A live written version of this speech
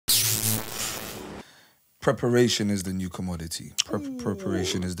Preparation is the new commodity.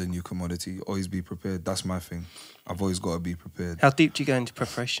 Preparation is the new commodity. Always be prepared. That's my thing. I've always got to be prepared. How deep do you go into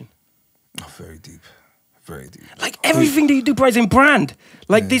preparation? Oh, very deep. Very deep. Like everything that you do, bro, is in brand.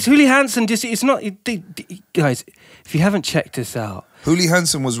 Like this Hooli Hansen, it's not... guys, if you haven't checked this out... Hooli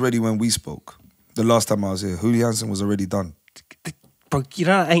Hansen was ready when we spoke. The last time I was here. Hooli Hansen was already done. Bro, you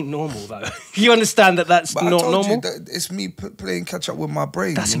know that ain't normal, though. You understand that that's but not I told normal? You that it's me playing catch up with my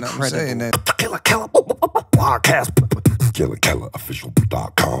brain. That's incredible. What I'm saying? Killa Kela Podcast.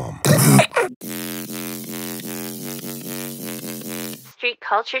 KillaKelaOfficial.com. Street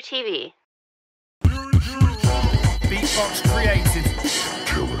Culture TV. Beatbox created.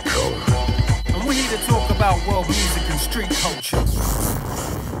 Killa Kela. And we're here to talk about world music and street culture.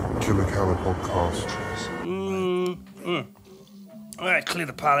 Killa Kela Podcast. All right, clear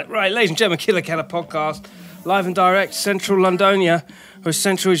the palette. Right, ladies and gentlemen, Killa Kela Podcast, live and direct, Central Londonia, or as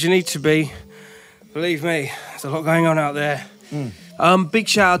central as you need to be. Believe me, there's a lot going on out there. Big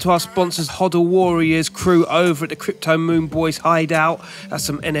shout out to our sponsors, Hodl Warriors crew over at the Crypto Moon Boys Hideout. That's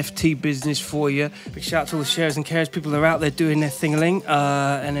some NFT business for you. Big shout out to all the sharers and carers, people that are out there doing their thing-a-ling,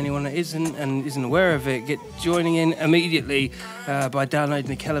 and anyone that isn't aware of it, get joining in immediately by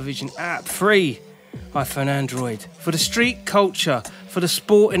downloading the Television app, free. iPhone, Android, for the street culture, for the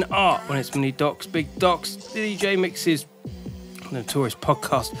sport and art, when it's mini docs, big docs, DJ mixes, Notorious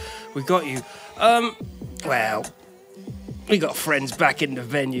podcast, we got you. Well, we got friends back in the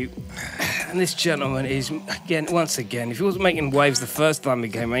venue, and this gentleman is, once again, if he wasn't making waves the first time he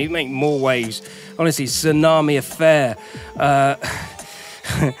came out, he'd make more waves. Honestly, tsunami affair.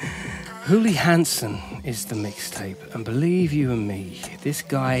 Hooli Hansen is the mixtape, and believe you and me, this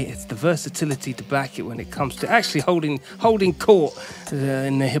guy, it's the versatility to back it when it comes to actually holding court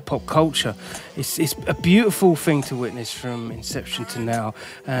in the hip-hop culture. It's a beautiful thing to witness from inception to now,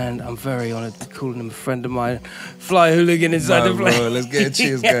 and I'm very honoured to be calling him a friend of mine, Fly Hooligan inside the place. Let's get a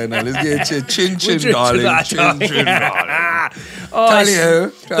cheers going on. Let's get a cheers. Chin, darling. Chin, darling.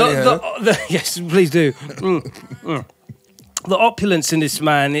 Tally-ho. Yes, please do. The opulence in this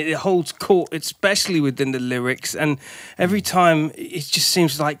man, it holds court, especially within the lyrics, and every time it just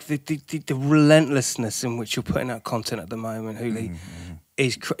seems like the relentlessness in which you're putting out content at the moment, Hooli,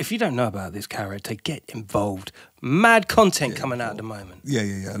 is. If you don't know about this character, get involved. Mad content coming out at the moment.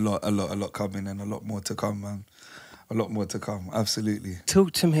 Yeah. A lot coming, and a lot more to come, man. A lot more to come, absolutely.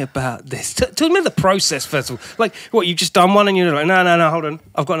 Talk to me about this. Talk to me about the process, first of all. Like, what, you've just done one and you're like, no, hold on.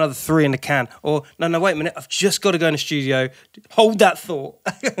 I've got another 3 in the can. Or, no, wait a minute. I've just got to go in the studio. Hold that thought.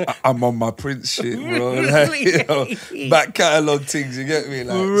 I'm on my Prince shit, bro. Like, back catalogue things, you get me?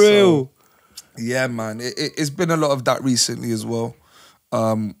 Like, for real. So, yeah, man. It's been a lot of that recently as well.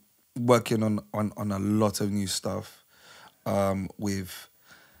 Working on a lot of new stuff with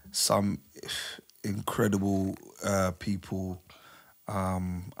some incredible people.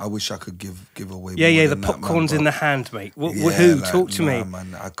 I wish I could give away. Yeah, more the than popcorn's that, man, in the hand, mate. Who? Like, Talk to me.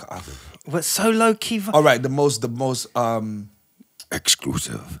 Man, But so low key. All right, the most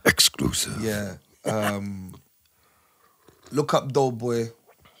Exclusive. Yeah. Look up Doughboy.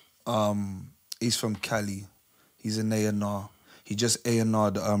 He's from Cali. He's an A&R. He just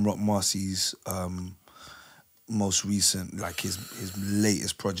A&R'd Rock Marcy's most recent, like his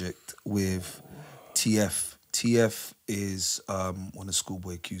latest project with TF. TF is one of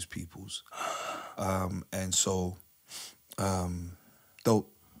Schoolboy Q's peoples. And so Doe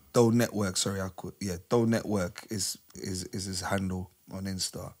Network, Doe Network is his handle on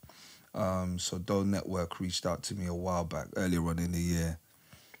Insta. So Doe Network reached out to me a while back, earlier on in the year.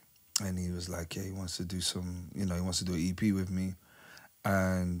 And he was like, yeah, he wants to do he wants to do an EP with me.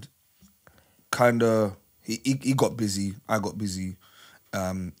 And kind of, he got busy, I got busy.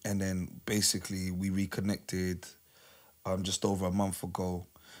 And then basically we reconnected just over a month ago,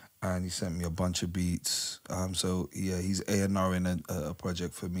 and he sent me a bunch of beats. So yeah, he's A&R'ing a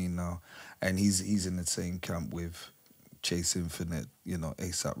project for me now, and he's in the same camp with Chase Infinite,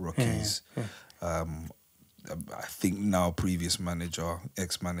 ASAP Rockies. Yeah. I think now previous manager,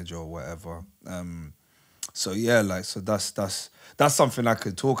 ex-manager or whatever. So yeah, that's something I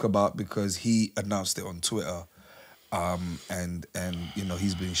could talk about because he announced it on Twitter. And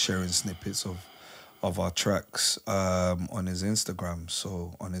he's been sharing snippets of our tracks on his Instagram,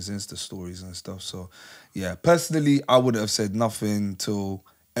 so on his Insta stories and stuff. So yeah, personally, I wouldn't have said nothing till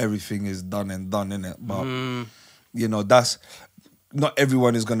everything is done, innit? But that's not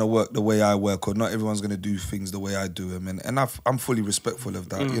everyone is gonna work the way I work, or not everyone's gonna do things the way I do them, and I'm fully respectful of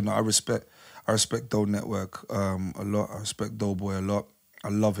that. I respect Doe Network a lot. I respect Doughboy a lot. I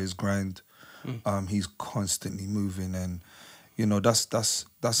love his grind. He's constantly moving, and You know,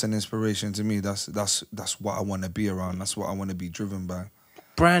 that's an inspiration to me. That's what I want to be around. That's what I want to be driven by.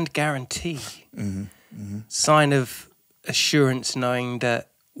 Brand guarantee. Sign of assurance, knowing that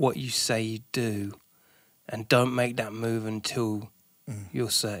what you say you do, and don't make that move until you're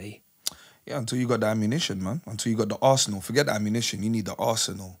 30. Yeah, until you got the ammunition, man. Until you got the arsenal. Forget the ammunition. You need the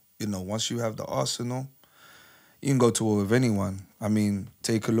arsenal. You know, once you have the arsenal, you can go to war with anyone. I mean,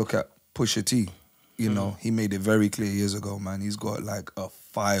 take a look at Pusha T. You know, he made it very clear years ago, man. He's got like a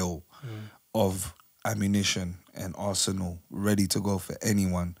file of ammunition and arsenal ready to go for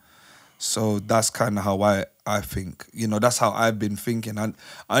anyone. So that's kind of how I think. You know, that's how I've been thinking. And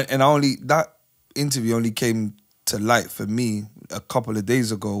that interview only came to light for me a couple of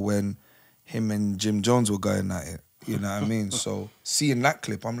days ago when him and Jim Jones were going at it. You know what I mean? So seeing that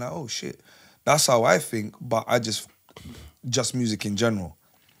clip, I'm like, oh shit. That's how I think, but I just music in general.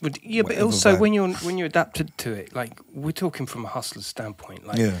 But also when you're adapted to it, like we're talking from a hustler's standpoint,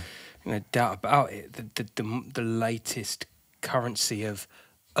 like no doubt about it. The latest currency of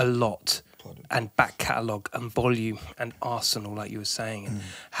a lot and back catalogue and volume and arsenal, like you were saying, and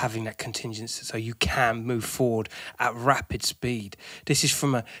having that contingency so you can move forward at rapid speed. This is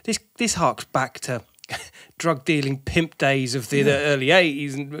from this harks back to drug dealing pimp days of the early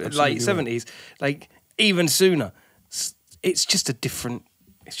 80s and late 70s, like even sooner. It's just a different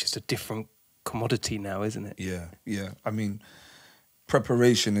commodity now, isn't it? Yeah. I mean,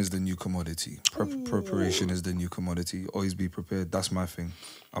 preparation is the new commodity. Preparation is the new commodity. Always be prepared. That's my thing.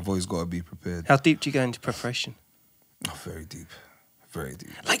 I've always got to be prepared. How deep do you go into preparation? Oh, very deep. Very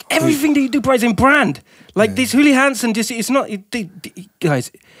deep. Like everything that you do, bro, is in brand. Like this Hooli Hansen, it's not...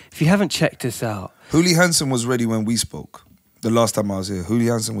 guys, if you haven't checked this out... Hooli Hansen was ready when we spoke. The last time I was here,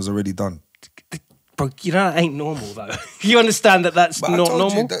 Hooli Hansen was already done. Bro, you know that ain't normal, though. You understand that that's but not I told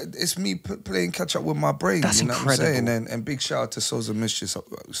normal? You that it's me playing catch up with my brain. That's you know incredible. What I'm saying? And big shout out to Souls of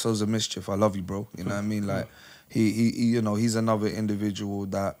Mischief. I love you, bro. You know what I mean? Like he you know, he's another individual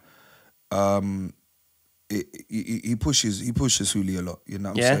that he pushes Hooli a lot. You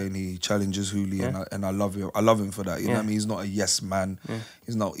know what I'm saying? He challenges Hooli and I love him. I love him for that. You know what I mean? He's not a yes man.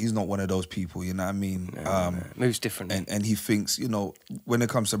 He's not one of those people, you know what I mean? Moves differently. And he thinks, you know, when it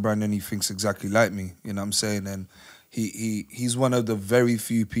comes to Brandon, he thinks exactly like me. You know what I'm saying? And he's one of the very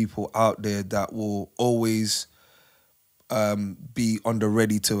few people out there that will always be on the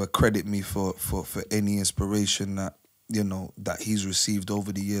ready to accredit me for any inspiration that, you know, that he's received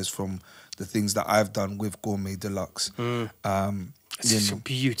over the years from the things that I've done with Gourmet Deluxe. It's a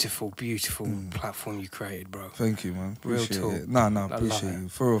beautiful, beautiful platform you created, bro. Thank you, man. Appreciate Real talk. it. Nah, appreciate you.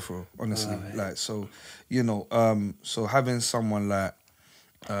 For real. Honestly. Like, so, you know, so having someone like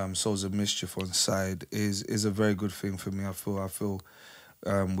Souls of Mischief on side is a very good thing for me. I feel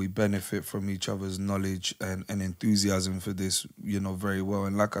we benefit from each other's knowledge and enthusiasm for this, you know, very well.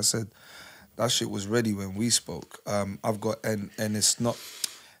 And like I said, that shit was ready when we spoke. I've got, and it's not,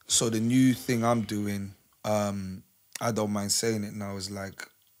 so the new thing I'm doing, I don't mind saying it now, is like,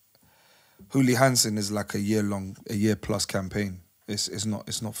 Hooli Hansen is like a year plus campaign. It's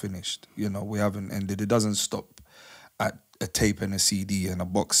not finished. You know, we haven't ended. It doesn't stop at a tape and a CD and a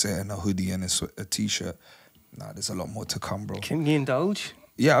box set and a hoodie and a t-shirt. Nah, there's a lot more to come, bro. Can you indulge?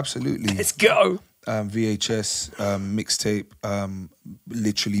 Yeah, absolutely. Let's go. VHS, mixtape,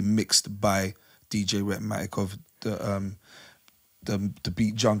 literally mixed by DJ Retmatic of the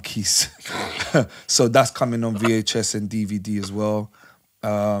Beat Junkies. So that's coming on VHS and DVD as well.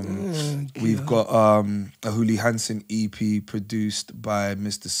 We've got a Hooli Hansen EP produced by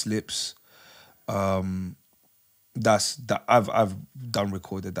Mr. Slips. That's that I've done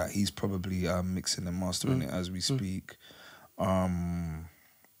recorded that. He's probably mixing and mastering it as we speak.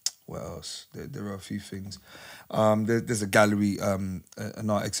 What else? There are a few things. There's a gallery, an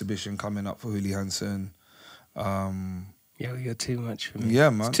art exhibition coming up for Hooli Hansen. Yo, you're too much for me. Yeah,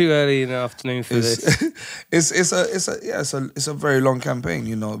 man. It's too early in the afternoon for this. It's a very long campaign,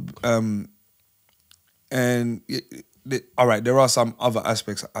 you know. All right, there are some other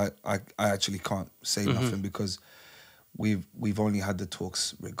aspects I actually can't say nothing because we've only had the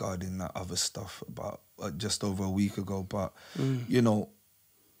talks regarding that other stuff about just over a week ago. But you know.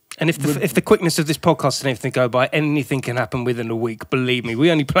 And if the quickness of this podcast and everything go by, anything can happen within a week. Believe me, we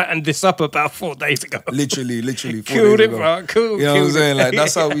only planned this up about 4 days ago. Literally 4 days ago. Bro. Cool. You know what I'm saying? Like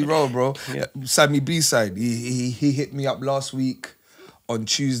that's how we roll, bro. Yeah. Sammy B-side, he hit me up last week on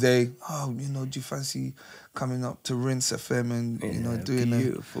Tuesday. Oh, you know, do you fancy coming up to Rinse FM and you know doing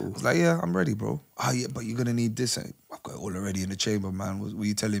beautiful. I was like, yeah, I'm ready, bro. Oh yeah, but you're gonna need this. I've got it all already in the chamber, man. What are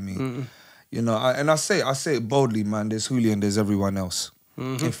you telling me? You know, I say it boldly, man. There's Hooli and there's everyone else.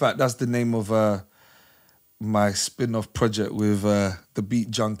 In fact, that's the name of my spin-off project with the Beat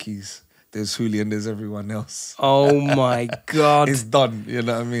Junkies. There's Hooli and there's everyone else. Oh my God. It's done, you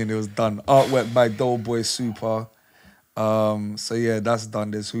know what I mean? It was done. Artwork by Doughboy Super. So yeah, that's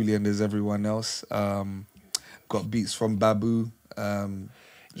done. There's Hooli and there's everyone else. Got beats from Babu.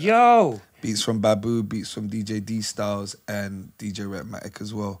 Yo. Beats from Babu, beats from DJ D Styles and DJ Retmatic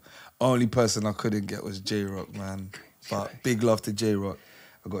as well. Only person I couldn't get was J-Rock, man. But big love to J-Rock.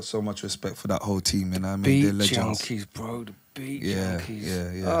 I got so much respect for that whole team, you know what I mean? Beat They're legends. Junkies, bro. The Beat Yeah,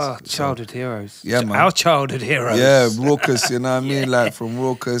 Junkies. yeah. Oh, So- childhood heroes. Yeah, man. Our childhood heroes. Yeah, Raucous, you know what I mean? Like from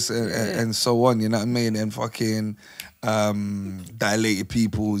Raucous and so on, you know what I mean? And fucking Dilated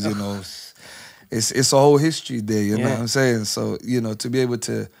Peoples, you know. It's a whole history there, you know what I'm saying? So, you know, to be able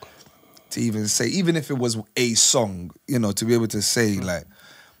to even say, even if it was a song, you know, to be able to say like,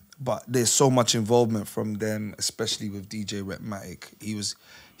 but there's so much involvement from them, especially with DJ Retmatic. He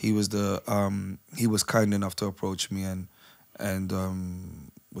was kind enough to approach me and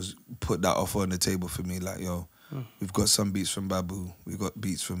was put that offer on the table for me. Like, yo, we've got some beats from Babu, we've got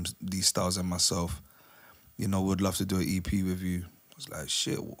beats from D Styles and myself. You know, would love to do an EP with you. I was like,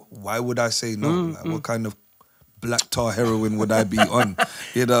 shit, why would I say no? Like, what kind of black tar heroin would I be on?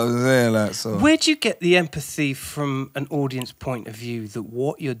 You know what I'm saying? Like, so. Where'd you get the empathy from an audience point of view that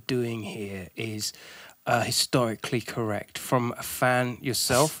what you're doing here is historically correct from a fan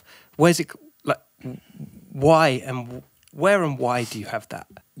yourself? Where's it, like, why and where and why do you have that?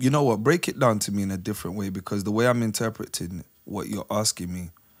 You know what? Break it down to me in a different way, because the way I'm interpreting what you're asking me,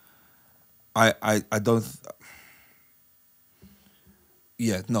 I don't...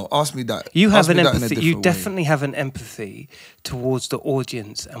 Yeah, no, ask me that. You have Ask an me that in a empathy. different You way. definitely have an empathy towards the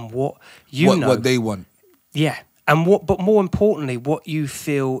audience and what you what, know. what they want. Yeah. And but more importantly, what you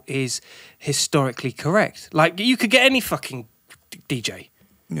feel is historically correct. Like, you could get any fucking DJ.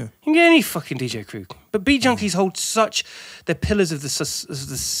 Yeah. You can get any fucking DJ crew. But Beat Junkies hold such... They're pillars of the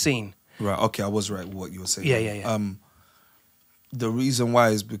scene. Right, okay, I was right with what you were saying. Yeah. The reason why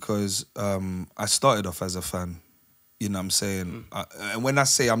is because I started off as a fan. You know what I'm saying? And when I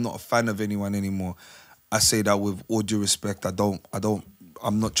say I'm not a fan of anyone anymore, I say that with all due respect.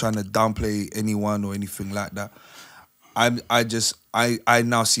 I'm not trying to downplay anyone or anything like that. I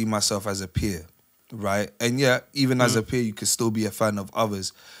now see myself as a peer, right? And yeah, even as a peer, you can still be a fan of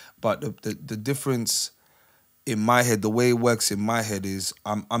others. But the difference in my head, the way it works in my head is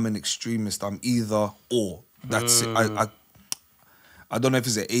I'm an extremist. I'm either or. That's it. I don't know if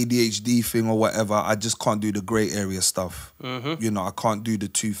it's an ADHD thing or whatever. I just can't do the grey area stuff. You know, I can't do the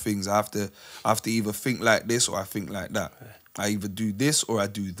two things. I have to either think like this or I think like that. I either do this or I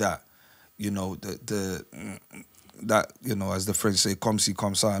do that. You know, that, you know, as the French say, comme ci,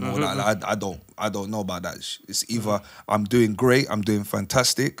 comme ça, and all that. Like, I don't know about that. It's either I'm doing great, I'm doing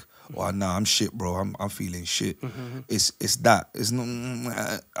fantastic, or nah, I'm shit, bro. I'm feeling shit. It's that. It's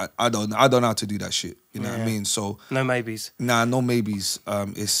not. I don't know how to do that shit. You know what I mean? So No maybes. nah, no maybes.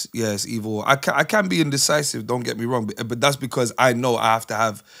 It's evil. I can be indecisive. Don't get me wrong, but that's because I know I have to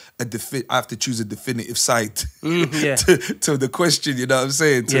have I have to choose a definitive side to the question. You know what I'm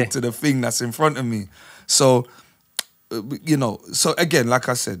saying? To the thing that's in front of me. So. You know, so again, like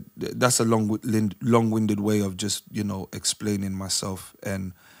I said, that's a long-winded way of just, you know, explaining myself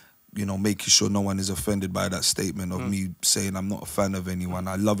and, you know, making sure no one is offended by that statement of me saying I'm not a fan of anyone.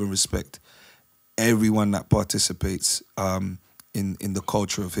 I love and respect everyone that participates in the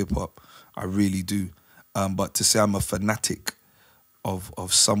culture of hip-hop. I really do. But to say I'm a fanatic of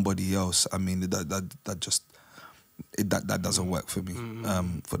somebody else, I mean, that doesn't work for me.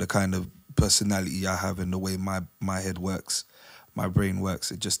 For the kind of personality I have and the way my head works, my brain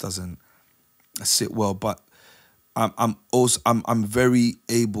works, it just doesn't sit well. But I'm very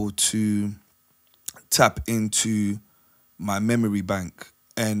able to tap into my memory bank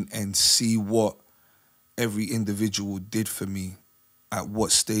and see what every individual did for me at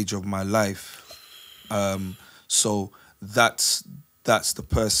what stage of my life. So that's the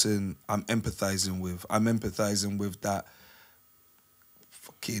person I'm empathizing with. I'm empathizing with that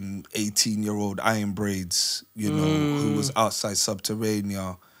fucking 18-year-old Iron Braids, you know, who was outside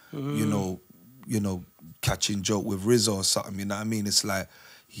Subterranea, you know, catching joke with Rizzo or something, you know what I mean? It's like,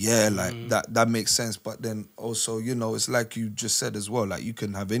 yeah, like that makes sense. But then also, you know, it's like you just said as well, like you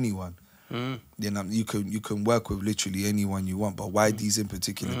can have anyone. You know, you can work with literally anyone you want, but why these in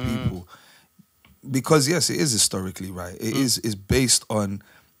particular people? Because yes, it is historically right. It is based on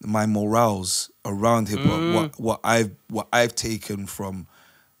my morals around hip hop, what I've taken from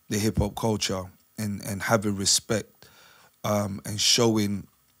the hip hop culture and having respect and showing,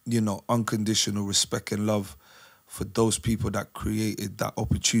 you know, unconditional respect and love for those people that created that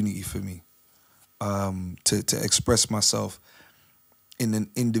opportunity for me. to express myself in an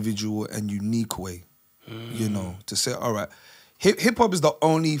individual and unique way. You know, to say, all right, hip hop is the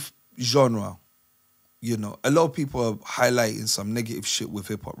only genre. You know, a lot of people are highlighting some negative shit with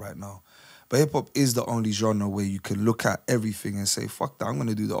hip hop right now. But hip hop is the only genre where you can look at everything and say, fuck that, I'm going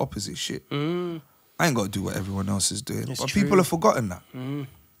to do the opposite shit. I ain't got to do what everyone else is doing. But people have forgotten that.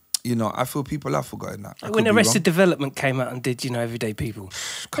 You know, I feel people have forgotten that. When Arrested Development came out and did, you know, Everyday People,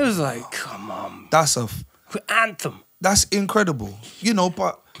 it was like, come on. That's anthem. That's incredible. You know,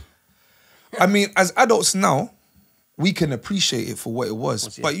 but I mean, as adults now, we can appreciate it for what it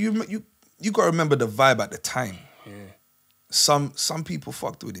was. But you got to remember the vibe at the time. Yeah. Some people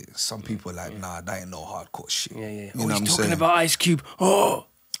fucked with it. Some people like, nah, that ain't no hardcore shit. Yeah. You know He's what I'm talking saying? about Ice Cube. Oh.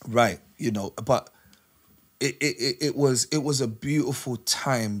 Right, you know, but it was a beautiful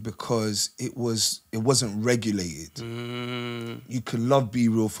time because it wasn't regulated. You could love Be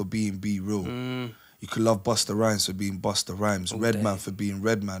Real for being Be Real. You could love Busta Rhymes for being Busta Rhymes, Redman for being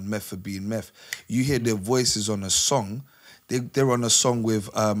Redman, Meth for being Meth. You hear their voices on a song. They're on a song with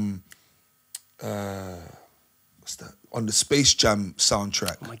what's that? On the Space Jam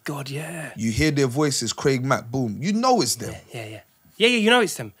soundtrack. Oh my God, yeah. You hear their voices, Craig Mack, boom. You know it's them. Yeah, you know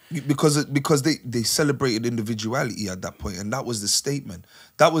it's them. Because they celebrated individuality at that point, and that was the statement.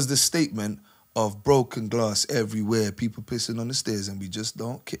 That was the statement of broken glass everywhere, people pissing on the stairs, and we just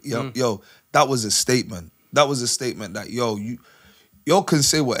don't care. Yo, that was a statement. That was a statement that, y'all can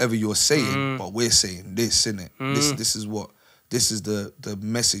say whatever you're saying, but we're saying this, innit? This is the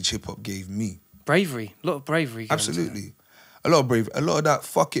message hip-hop gave me. Bravery, a lot of bravery. Absolutely. A lot of bravery. A lot of that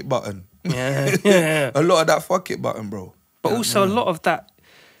fuck it button. Yeah. A lot of that fuck it button, bro. But also a lot of that,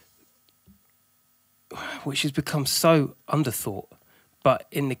 which has become so underthought, but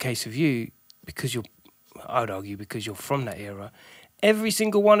in the case of you, because I would argue because you're from that era, every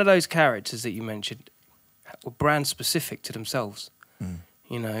single one of those characters that you mentioned were brand specific to themselves.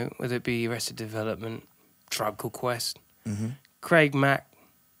 You know, whether it be Arrested Development, Tribe Called Quest, Craig Mack,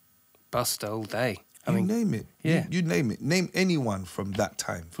 Busta all day. I mean, name it. Yeah. You name it. Name anyone from that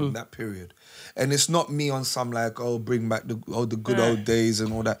time, from that period. And it's not me on some like, bring back the good old days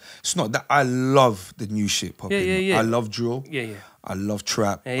and all that. It's not that. I love the new shit popping. Yeah. I love drill. Yeah. I love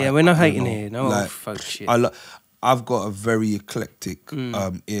trap. Yeah, we're not hating here. No old folk shit. I've got a very eclectic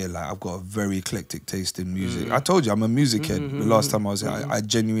ear. Like, I've got a very eclectic taste in music. I told you, I'm a music head. The last time I was here, I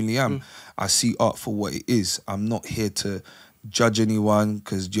genuinely am. I see art for what it is. I'm not here to judge anyone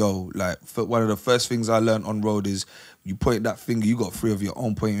because, one of the first things I learned on road is you point that finger, you got three of your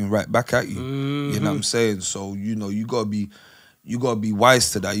own pointing right back at you. You know what I'm saying? So, you gotta be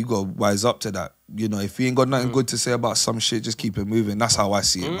wise to that. You gotta wise up to that. You know, if you ain't got nothing good to say about some shit, just keep it moving. That's how I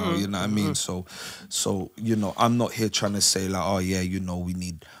see it now. You know what I mean? So, I'm not here trying to say like, we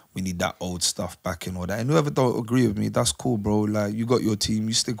need that old stuff back and all that. And whoever don't agree with me, that's cool, bro. Like, you got your team,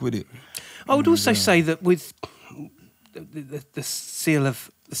 you stick with it. I would also say that with the seal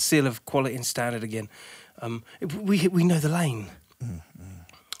of quality and standard again, we know the lane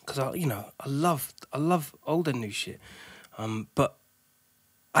because I love old and new shit, but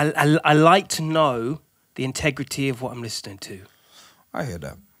I like to know the integrity of what I'm listening to. I hear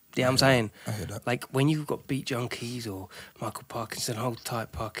that. Yeah, I'm saying. I hear that. Like when you've got Beat Junkies or Michael Parkinson, Hold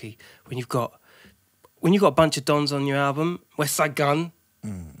Tight Parky, when you've got a bunch of Dons on your album, West Side Gun.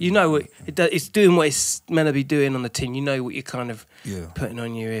 You know it's doing what it's meant to be doing on the tin. You know what you're kind of putting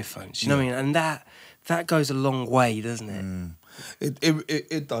on your earphones. You know what I mean? And that goes a long way, doesn't it?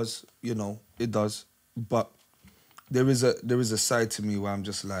 It does. You know, it does. But there is a side to me where I'm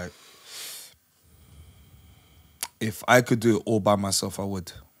just like, if I could do it all by myself, I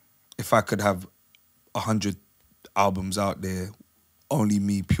would. If I could have 100 albums out there, only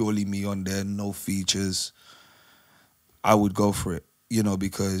me, purely me on there, no features, I would go for it. You know,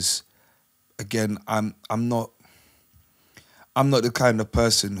 because again, I'm not the kind of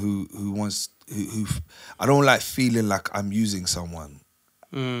person who I don't like feeling like I'm using someone.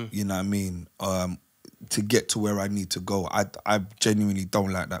 You know what I mean? To get to where I need to go. I genuinely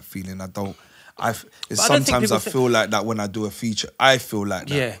don't like that feeling. Sometimes I feel like that when I do a feature. I feel like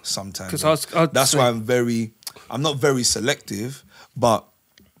that sometimes. That's why I'm not very selective, but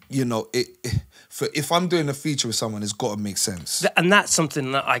if I'm doing a feature with someone, it's got to make sense. And that's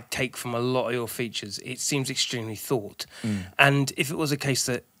something that I take from a lot of your features. It seems extremely thought. And if it was a case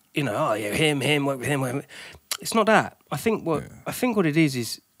that, him, work with him, it's not that. I think what it is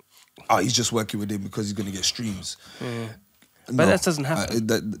he's just working with him because he's going to get streams. But that doesn't happen.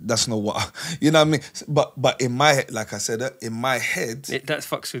 That's not what, you know what I mean? But in my head, like I said, in my head... that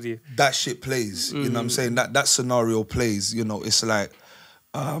fucks with you. That shit plays, you know what I'm saying? That scenario plays, it's like...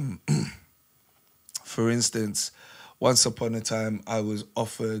 For instance, once upon a time, I was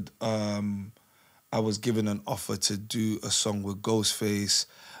given an offer to do a song with Ghostface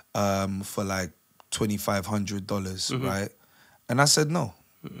for like $2,500, right? And I said no.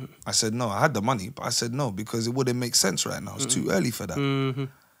 I said no. I had the money, but I said no because it wouldn't make sense right now. It's too early for that.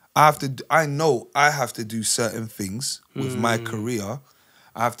 I know I have to do certain things with my career.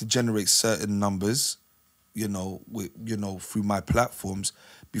 I have to generate certain numbers, through my platforms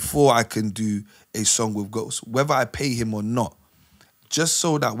before I can do a song with Ghost, whether I pay him or not. Just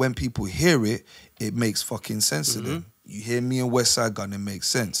so that when people hear it, it makes fucking sense to them. You hear me and Westside Gun, it makes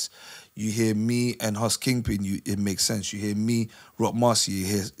sense. You hear me and Hus Kingpin, it makes sense. You hear me, Rock Marcy,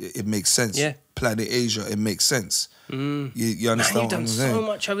 it makes sense. Yeah. Planet Asia, it makes sense. You understand Man, you've what I'm done saying? so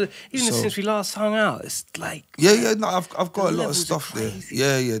much over even since we last hung out. It's like No, I've got a lot of levels are stuff there. crazy.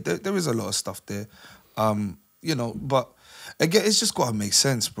 Yeah, there is a lot of stuff there. But again, it's just got to make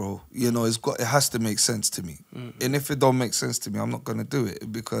sense, bro. It has to make sense to me. And if it don't make sense to me, I'm not gonna do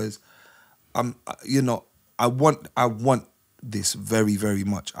it because I want this very, very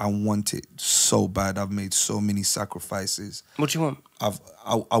much. I want it so bad. I've made so many sacrifices. What do you want?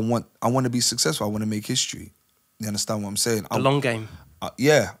 I want to be successful. I want to make history. You understand what I'm saying? The long game. But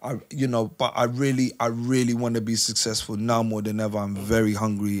I really want to be successful now more than ever. I'm very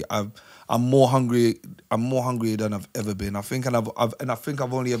hungry. I'm more hungry than I've ever been. I think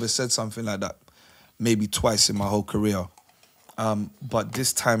I've only ever said something like that maybe twice in my whole career. But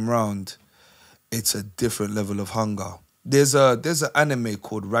this time round, it's a different level of hunger. There's an anime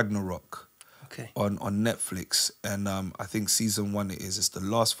called Ragnarok. Okay. On Netflix, and I think season 1 it's the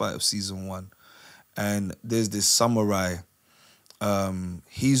last fight of season 1, and there's this samurai.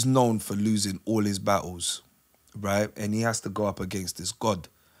 He's known for losing all his battles, right? And he has to go up against this god.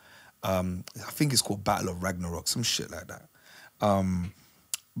 I think it's called Battle of Ragnarok, some shit like that.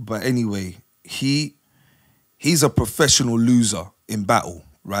 But anyway, he's a professional loser in battle,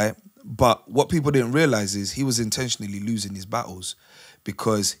 right? But what people didn't realize is he was intentionally losing his battles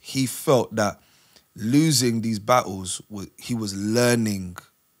because he felt that losing these battles, he was learning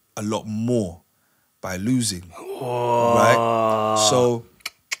a lot more by losing, right?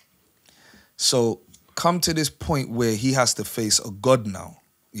 So come to this point where he has to face a god now,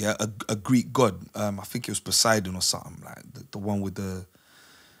 a Greek god. I think it was Poseidon or something, like the one with the,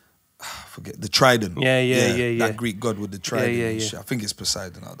 I forget, the trident. Yeah. That Greek god with the trident. Yeah. And shit. I think it's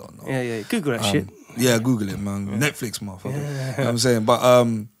Poseidon, I don't know. Yeah. Google that shit. Yeah, Google it, man. Netflix, motherfucker. You know what I'm saying?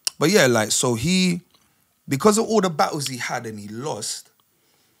 But yeah, like, so because of all the battles he had and he lost,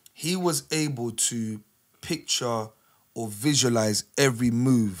 he was able to picture or visualize every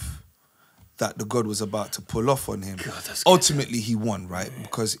move that the god was about to pull off on him. God, that's Ultimately, he won, right?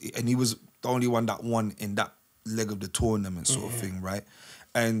 And he was the only one that won in that leg of the tournament sort of thing, right?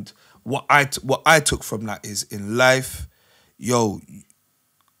 And what I took from that is, in life, you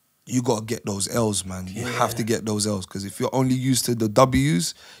got to get those L's, man. You have to get those L's, because if you're only used to the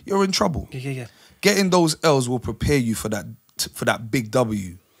W's, you're in trouble. Yeah. Getting those L's will prepare you for that big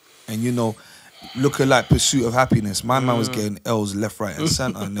W. And, looking like Pursuit of Happiness, my man was getting L's left, right, and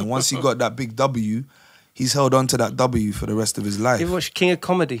centre. And then once he got that big W, he's held on to that W for the rest of his life. You ever watch King of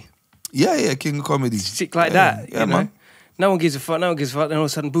Comedy? Yeah, King of Comedy. Sick like that. Yeah, man. No one gives a fuck. Then all of a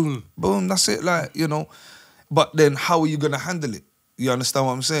sudden, boom. Boom, that's it. Like, But then how are you going to handle it? You understand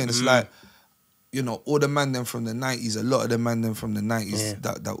what I'm saying? It's like, all the man them from the 90s, a lot of the man them from the 90s,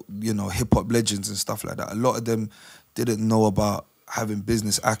 that hip hop legends and stuff like that, a lot of them didn't know about having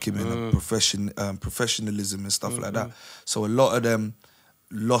business acumen and professionalism and stuff like that. So a lot of them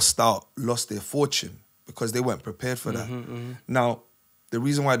lost their fortune because they weren't prepared for that. Now, the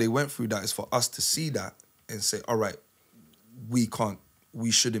reason why they went through that is for us to see that and say, all right, we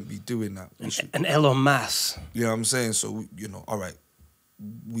shouldn't be doing that. An L en masse. You know what I'm saying? So, all right,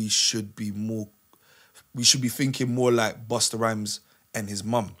 we should be thinking more like Busta Rhymes and his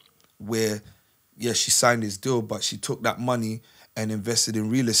mum, where, she signed his deal, but she took that money and invested in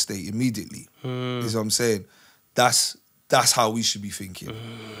real estate immediately. Is what I'm saying? That's how we should be thinking.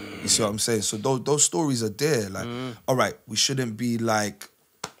 You see what I'm saying? So those stories are there. Like, all right, we shouldn't be like,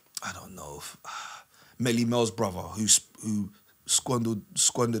 I don't know, Melly Mel's brother who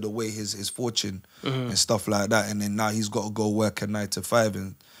squandered away his fortune and stuff like that, and then now he's got to go work a 9 to 5,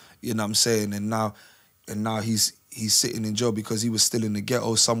 and you know what I'm saying, and now he's sitting in jail because he was still in the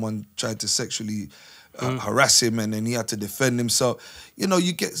ghetto. Someone tried to sexually harass him, and then he had to defend himself.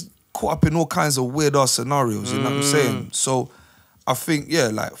 You get caught up in all kinds of weird ass scenarios. You know what I'm saying? So I think,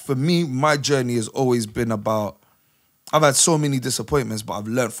 like, for me, my journey has always been about, I've had so many disappointments, but I've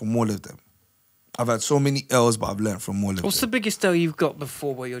learned from all of them. I've had so many L's, but I've learned from all of What's it. the biggest L you've got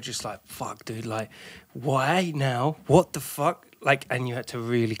before where you're just like, fuck, dude, like, why now? What the fuck? Like, and you had to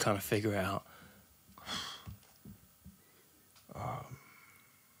really kind of figure it out.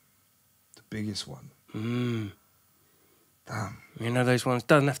 The biggest one. Damn. You know, those ones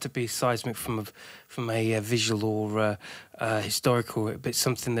doesn't have to be seismic from a visual or historical, but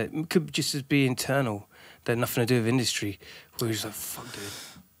something that could just as be internal. That had nothing to do with industry. Where you're just like, fuck, dude.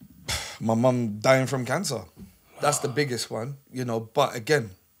 My mum dying from cancer. That's the biggest one, you know. But again,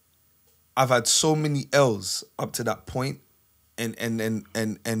 I've had so many L's up to that point, and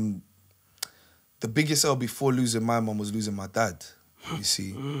the biggest L before losing my mum was losing my dad. You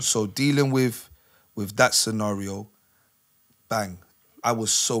see, so dealing with that scenario, bang, I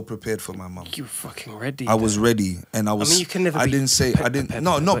was so prepared for my mum. You were fucking ready. I was ready, and I was. I mean, you can never. I be didn't say I didn't.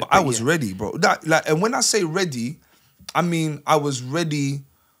 No, but I was ready, bro. That like, and when I say ready, I mean I was ready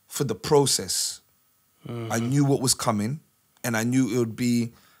for the process. I knew what was coming, and I knew it would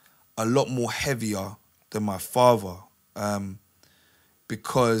be a lot more heavier than my father,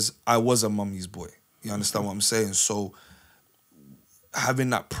 because I was a mummy's boy. You understand what I'm saying? So having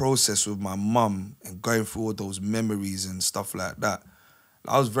that process with my mum and going through all those memories and stuff like that,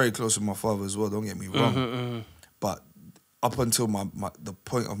 I was very close with my father as well. Don't get me wrong, but up until the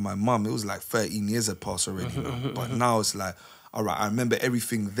point of my mum, it was like 13 years had passed already. But now it's like, all right, I remember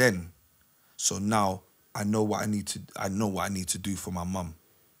everything then, so now I know what I need to do for my mum.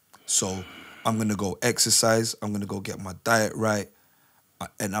 So I'm gonna go exercise. I'm gonna go get my diet right,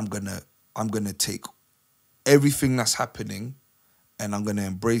 and I'm gonna take everything that's happening, and I'm gonna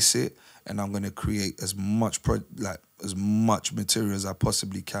embrace it, and I'm gonna create as much material as I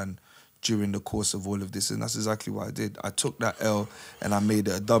possibly can during the course of all of this. And that's exactly what I did. I took that L and I made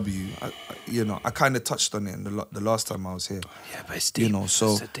it a W. I kind of touched on it in the last time I was here. Yeah, but it's deep. You know,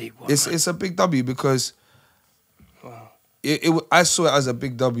 so it's a deep one. It's a big W because Wow. I saw it as a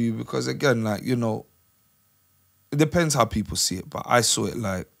big W because, again, like, you know, it depends how people see it, but I saw it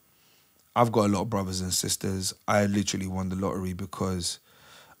like, I've got a lot of brothers and sisters. I literally won the lottery because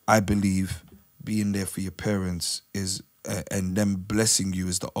I believe being there for your parents is, and them blessing you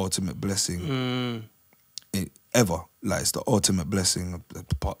is the ultimate blessing ever. Like, it's the ultimate blessing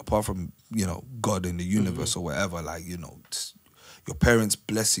apart from, you know, God in the universe or whatever. Like, you know, your parents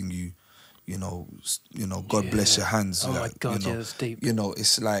blessing you, you know, God bless your hands. Oh, like, my God, you know, yeah, that's deep. You know,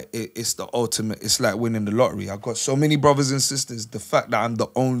 it's like, it's the ultimate, it's like winning the lottery. I've got so many brothers and sisters. The fact that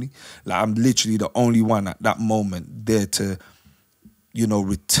I'm literally the only one at that moment there to, you know,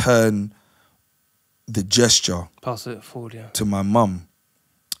 return the gesture. Pass it forward, yeah. To my mum,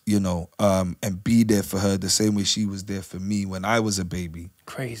 you know, and be there for her the same way she was there for me when I was a baby.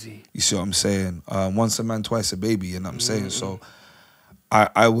 Crazy. You see what I'm saying? Once a man, twice a baby, you know what I'm saying? So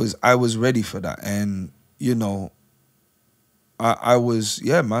I was ready for that. And, you know, I was,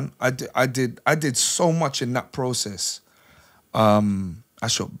 yeah, man. I did so much in that process. I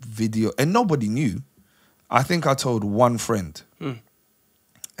shot video and nobody knew. I think I told one friend.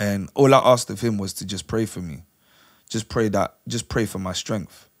 And all I asked of him was to just pray for me. Just pray for my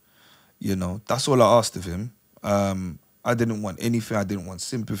strength. You know, that's all I asked of him. I didn't want anything. I didn't want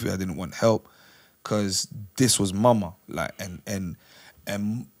sympathy. I didn't want help, because this was mama. Like, and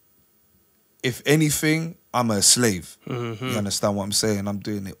if anything, I'm a slave. You understand what I'm saying? I'm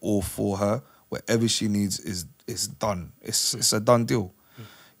doing it all for her. Whatever she needs is done. It's a done deal.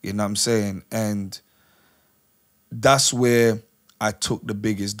 You know what I'm saying? And that's where I took the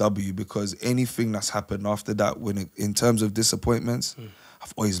biggest W, because anything that's happened after that, in terms of disappointments,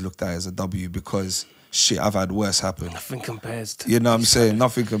 I've always looked at it as a W, because shit, I've had worse happen. Nothing compares to... You know what I'm saying?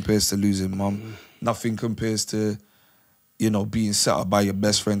 Nothing compares to losing mum. Nothing compares to, you know, being set up by your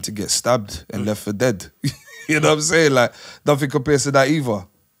best friend to get stabbed and left for dead. You know what I'm saying? Like, nothing compares to that either.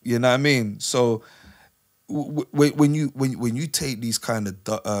 You know what I mean? So when you take these kind of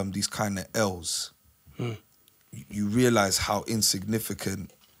L's, you realize how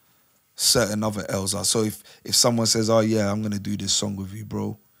insignificant certain other L's are. So if someone says, "Oh yeah, I'm gonna do this song with you,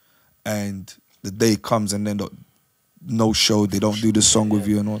 bro," and the day comes and then no show, they don't do the song with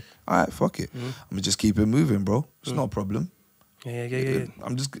you and all right, fuck it. I'm gonna just keep it moving, bro. It's not a problem. Yeah.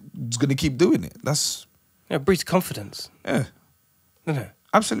 I'm just gonna keep doing it. That's it breeds confidence. Yeah. Doesn't it?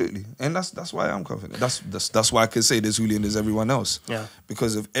 Absolutely. And that's why I'm confident. That's why I can say there's Hooli and there's everyone else. Yeah.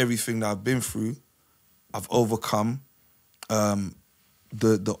 Because of everything that I've been through, I've overcome,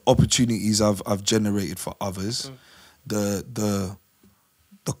 the opportunities I've generated for others, the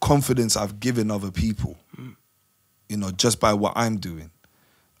confidence I've given other people, you know, just by what I'm doing,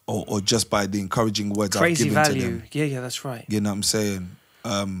 or just by the encouraging words Crazy I've given value. to them. Yeah, that's right. You know what I'm saying?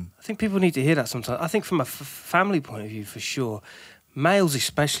 I think people need to hear that sometimes. I think from a family point of view, for sure, males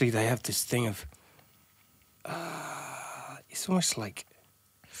especially, they have this thing of, it's almost like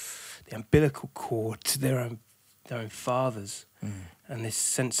the umbilical cord to their own fathers, and this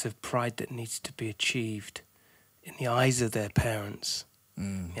sense of pride that needs to be achieved in the eyes of their parents,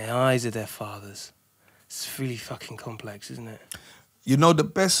 in the eyes of their fathers. It's really fucking complex, isn't it? You know, the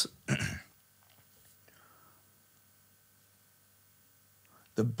best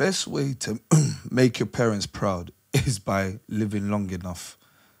way to make your parents proud is by living long enough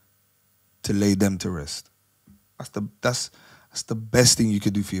to lay them to rest. That's the best thing you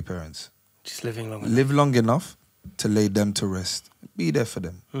could do for your parents. Just living long enough. Live long enough to lay them to rest. Be there for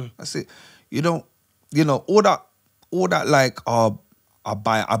them. That's it. You don't, all that like, I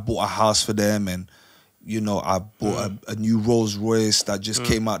bought a house for them, and I bought a new Rolls Royce that just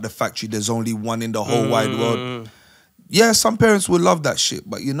came out the factory. There's only one in the whole wide world. Yeah, some parents would love that shit,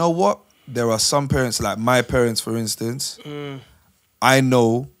 but you know what? There are some parents, like my parents, for instance, I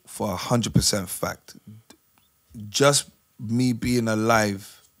know for 100% fact, just me being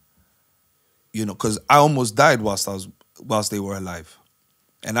alive, because I almost died whilst they were alive.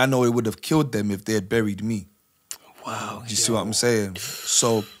 And I know it would have killed them if they had buried me. Wow. Do you see what I'm saying?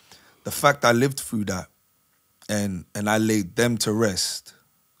 So the fact I lived through that and I laid them to rest,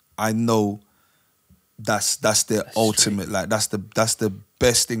 I know that's their ultimate, like that's the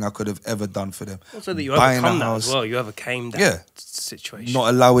best thing I could have ever done for them. Also that you overcome that as well. You overcame that situation. Not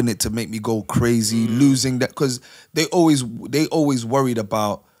allowing it to make me go crazy, losing that, because they always worried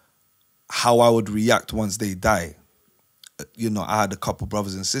about how I would react once they die. I had a couple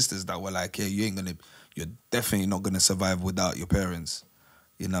brothers and sisters that were like, "Hey, you're definitely not gonna survive without your parents."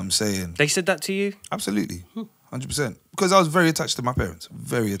 You know what I'm saying? They said that to you? Absolutely, 100%. Because I was very attached to my parents,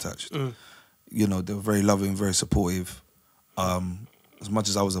 very attached. They were very loving, very supportive. As much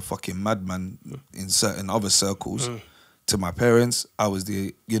as I was a fucking madman in certain other circles, to my parents, I was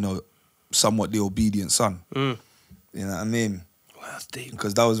the, somewhat the obedient son. You know what I mean? Wow, that's deep.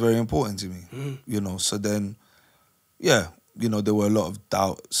 Because that was very important to me. So then, there were a lot of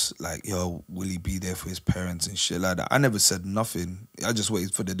doubts, like, will he be there for his parents and shit like that. I never said nothing. I just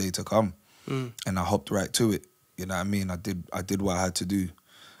waited for the day to come, and I hopped right to it. You know what I mean? I did what I had to do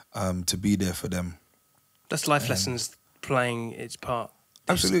to be there for them. That's life lessons playing its part.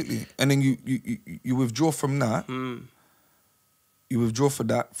 Absolutely. And then you withdraw from that. You withdraw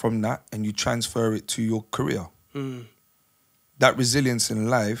from that, and you transfer it to your career. That resilience in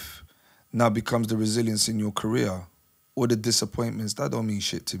life now becomes the resilience in your career. All the disappointments, that don't mean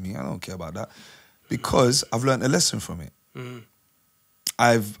shit to me. I don't care about that, because I've learned a lesson from it.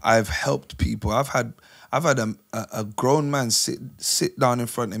 I've helped people. I've had a grown man sit down in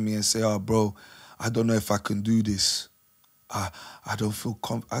front of me and say, "Oh, bro, I don't know if I can do this. I don't feel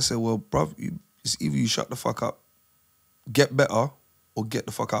I said, "Well, bro, it's either you shut the fuck up, get better, or get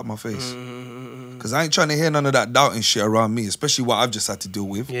the fuck out of my face." Because I ain't trying to hear none of that doubting shit around me, especially what I've just had to deal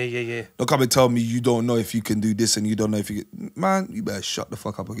with. Yeah. Don't come and tell me you don't know if you can do this and you don't know if you can. Man, you better shut the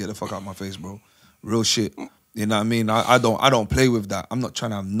fuck up or get the fuck out of my face, bro. Real shit. You know what I mean? I don't play with that. I'm not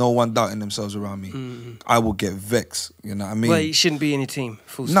trying to have no one doubting themselves around me. I will get vexed. You know what I mean? Well, you shouldn't be in your team.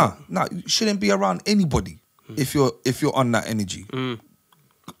 Full stop. No, you shouldn't be around anybody if you're on that energy.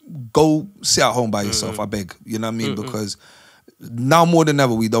 Go sit at home by yourself, I beg. You know what I mean? Because now more than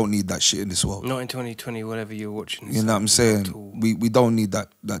ever, we don't need that shit in this world. Not in 2020, whatever you're watching. You know what I'm saying? We don't need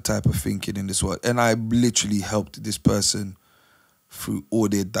that type of thinking in this world. And I literally helped this person through all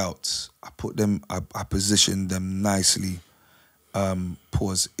their doubts. I positioned them nicely,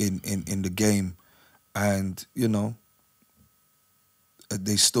 pause in the game. And,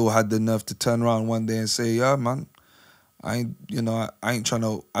 they still had the nerve to turn around one day and say, "Yeah, man, I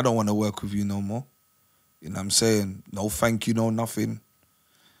don't want to work with you no more. You know what I'm saying? No thank you, no nothing.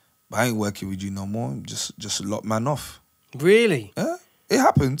 But I ain't working with you no more. Just lock man off." Really? Yeah, it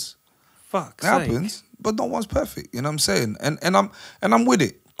happens. Fuck's It happens. But no one's perfect. You know what I'm saying? And I'm with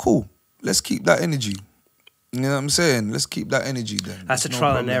it. Cool. Let's keep that energy. You know what I'm saying? Let's keep that energy then. That's a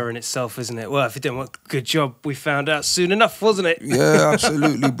trial and error in itself, isn't it? Well, if you didn't work, good job. We found out soon enough, wasn't it? Yeah,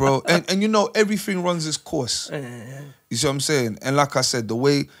 absolutely, bro. And everything runs its course. You see what I'm saying? And like I said, the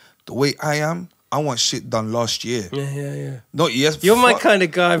way I am, I want shit done last year. Yeah. Not yes. You're my kind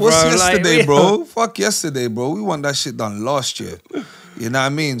of guy, bro. What's yesterday, bro? Fuck yesterday, bro. We want that shit done last year. You know what I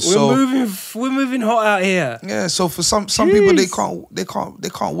mean? We're moving hot out here. Yeah. So for some people, they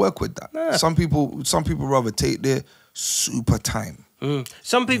can't work with that. Nah. Some people rather take their super time.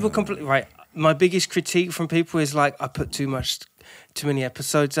 Some people completely right. My biggest critique from people is like, I put too much too many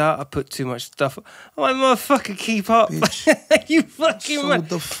episodes out. I put too much stuff. I'm like, motherfucker, keep up. Bitch. You fucking So man.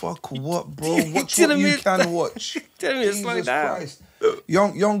 the fuck what, bro? Watch what Telling you me- can watch. Telling me to slow Jesus down. Christ.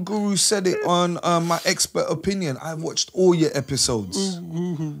 Young Guru said it on my expert opinion. I've watched all your episodes.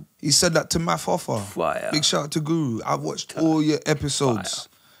 He said that to Math Offer. Fire. Big shout out to Guru. I've watched all your episodes.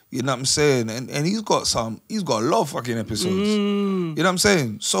 You know what I'm saying? And he's got a lot of fucking episodes. You know what I'm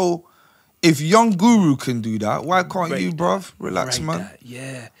saying? So if Young Guru can do that, why can't you, bruv? Relax, Rate man. that, yeah.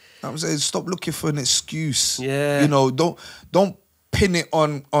 You know what I'm saying? Stop looking for an excuse. Yeah. You know, don't pin it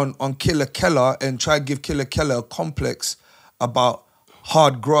on Killa Kela and try to give Killa Kela a complex about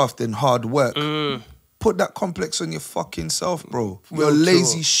hard graft and hard work. Put that complex on your fucking self, bro. You're Real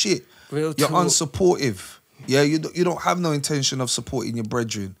lazy talk. shit. Real You're talk. unsupportive. Yeah, you don't have no intention of supporting your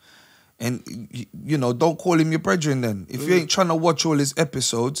brethren. And, you know, don't call him your brethren then. If you ain't trying to watch all his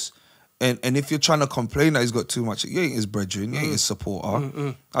episodes, and if you're trying to complain that he's got too much, you ain't his brethren, you ain't his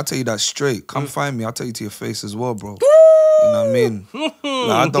supporter. I'll tell you that straight. Come find me, I'll tell you to your face as well, bro. You know what I mean?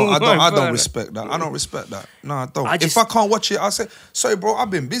 Like, I don't respect that. I don't respect that. No, I don't. If I can't watch it, I'll say, sorry, bro,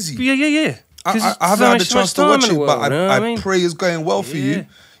 I've been busy. Yeah. I haven't had the chance to watch it, but I pray it's going well for you.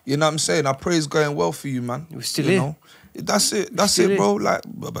 You know what I'm saying? I pray it's going well for you, man. We're still you here. know? That's it. That's still it, here. bro. Like,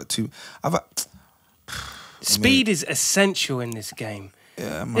 about two. Speed is essential in this game.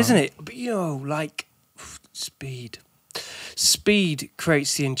 Yeah, man. Isn't it? But like speed. Speed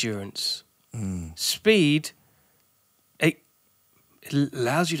creates the endurance. Speed it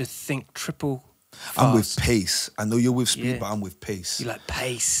allows you to think triple fast. I'm with pace. I know you're with speed, Yeah. but I'm with pace. You like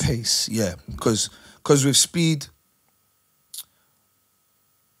pace. Pace, yeah. Because with speed,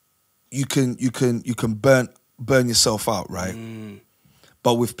 you can burn yourself out, right?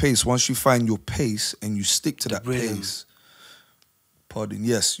 But with pace, once you find your pace and you stick to that rhythm. pace,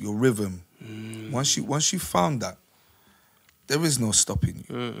 your rhythm. Once you found that, there is no stopping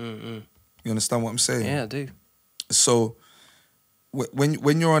you. You understand what I'm saying? Yeah, I do. So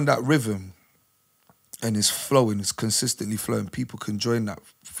when you're on that rhythm and it's flowing, it's consistently flowing, people can join that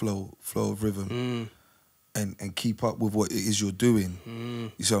flow of rhythm and keep up with what it is you're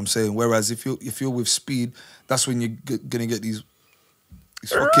doing. You see what I'm saying? Whereas if you're with speed, that's when you're gonna get these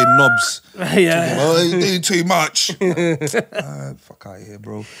fucking knobs. Yeah. Oh, you're doing too much. Fuck out of here,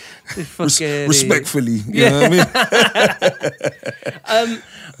 bro. Respectfully, you know what I mean?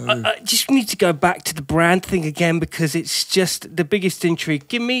 I just need to go back to the brand thing again because it's just the biggest intrigue.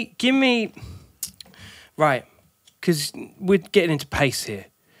 Give me, right, because we're getting into pace here.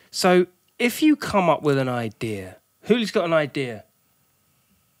 So if you come up with an idea, Hooli's got an idea.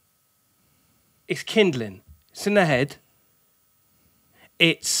 It's kindling. It's in the head.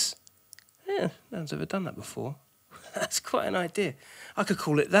 No one's ever done that before. That's quite an idea. I could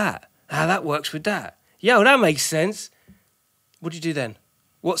call it that. How that works with that. Yo, that makes sense. What do you do then?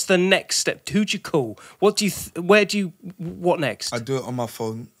 What's the next step? Who'd you call? What next? I do it on my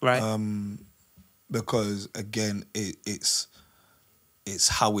phone. Right. Because again, it's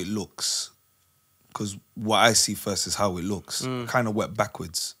how it looks. Because what I see first is how it looks. Kind of work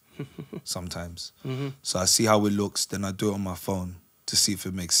backwards sometimes. So I see how it looks, then I do it on my phone to see if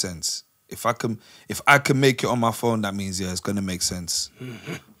it makes sense. If I can make it on my phone, that means it's gonna make sense.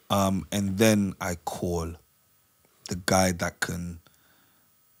 And then I call the guy that can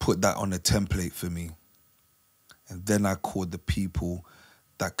put that on a template for me. And then I call the people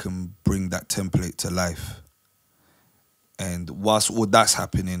that can bring that template to life. And whilst all that's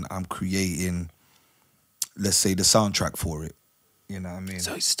happening, I'm creating, let's say, the soundtrack for it. You know what I mean?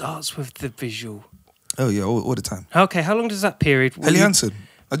 So it starts with the visual. Oh yeah, all the time. Okay, how long does that period? Hooli Hansen.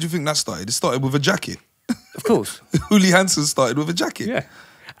 How do you think that started? It started with a jacket. Of course. Hooli Hansen started with a jacket. Yeah.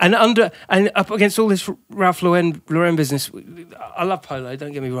 And up against all this Ralph Lauren business, I love polo,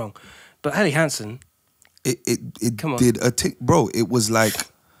 don't get me wrong. But Hooli Hansen, It Come on. did a tick, bro. It was like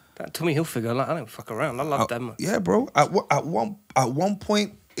that Tommy Hilfiger, like, I don't fuck around. I love them. yeah, bro. At one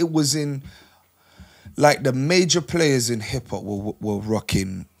point, it was in like the major players in hip hop were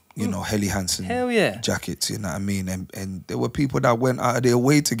rocking, you know, Hooli Hansen Hell yeah. jackets. You know what I mean? And there were people that went out of their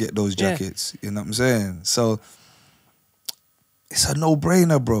way to get those Yeah. jackets. You know what I'm saying? So it's a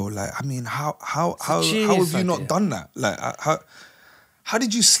no-brainer, bro. Like, I mean, how have genius you not idea. done that? Like, how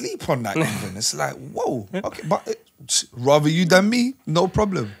did you sleep on that even? It's like, whoa, okay, but rather you than me, no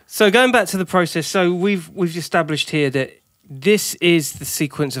problem. So going back to the process, so we've established here that this is the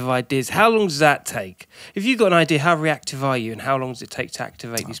sequence of ideas. How long does that take? If you've got an idea, how reactive are you, and how long does it take to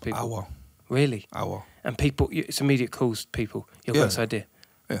activate these people? Hour. Really? Hour. And people, it's immediate calls. People, you've got this idea.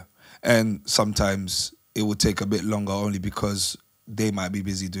 Yeah. And sometimes it would take a bit longer only because they might be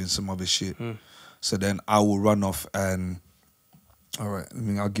busy doing some other shit. So then I will run off and All right.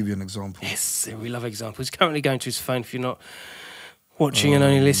 I'll give you an example. Yes, we love examples. He's currently going to his phone if you're not watching and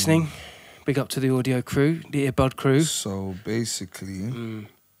only listening. Big up to the audio crew, the earbud crew. So basically,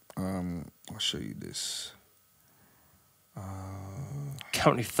 I'll show you this.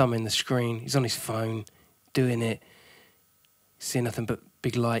 Currently thumbing the screen. He's on his phone, doing it. Seeing nothing but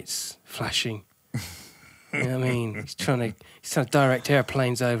big lights flashing. You know what I mean? He's trying to direct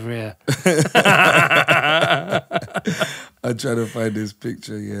airplanes over here. I try to find this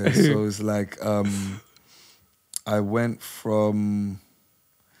picture, yeah. So it's like I went from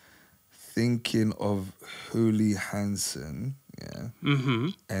thinking of Hooli Hansen, yeah. Mm-hmm.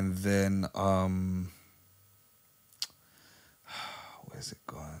 And then where's it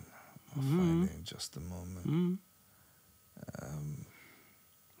gone? I'll find it in just a moment.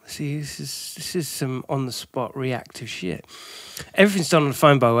 See, this is some on the spot reactive shit. Everything's done on the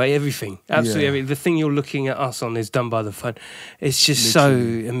phone, by the way. Everything, absolutely. Yeah. Everything. The thing you're looking at us on is done by the phone. It's just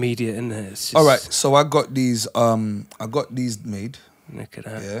Literally. so immediate, isn't it? It's just, All right, so I got these made. Look at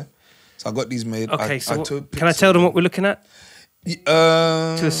that. Yeah. So I got these made. Okay, so took can I tell them what we're looking at?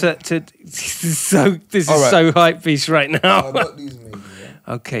 pictures. This is All right. so hype beast right I now. got these made, yeah.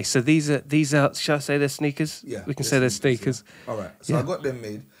 Okay, so these are. Shall I say they're sneakers? Yeah. we can say they're sneakers. Yeah. All right. So Yeah. I got them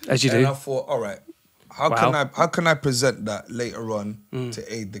made. As you and do. I thought, all right, how can I present that later on to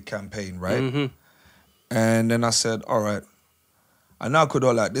aid the campaign, right? Mm-hmm. And then I said, all right, I know I could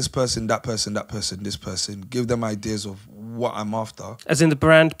all like this person, that person, that person, this person, give them ideas of what I'm after. As in the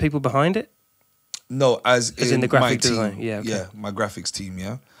brand people behind it. No, as in the my graphic team. design, yeah, okay. Yeah, my graphics team,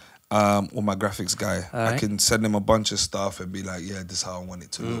 yeah. Or my graphics guy. I Alright. can send him a bunch of stuff and be like, yeah, this is how I want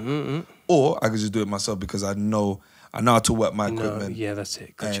it to look. Mm-hmm. Or I could just do it myself because I know how to work my No, equipment. yeah, that's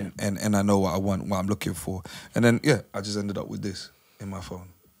it. Gotcha. And I know what I want, what I'm looking for. And then, yeah, I just ended up with this in my phone.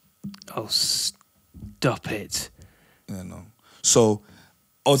 Oh, stop it. You know. So, So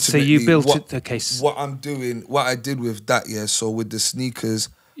ultimately, you built what, it. Okay. what I'm doing, what I did with that, yeah, so with the sneakers,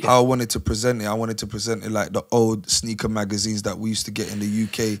 how I wanted to present it like the old sneaker magazines that we used to get in the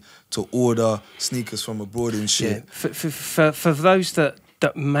UK to order sneakers from abroad and shit. Yeah. For those that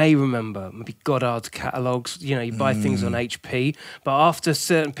may remember, maybe Goddard's catalogues, you know, you buy things on HP, but after a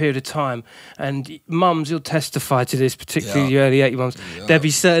certain period of time, and mums, you'll testify to this, particularly the early 80 mums, there'll be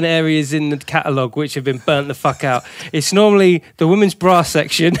certain areas in the catalogue which have been burnt the fuck out. It's normally the women's bra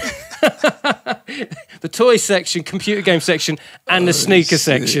section, the toy section, computer game section, and the sneaker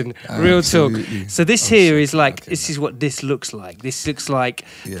section. Real talk. So this here is like, this is what this looks like. This looks like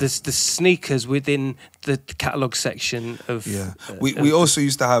the sneakers within the catalogue section of... Yeah. We also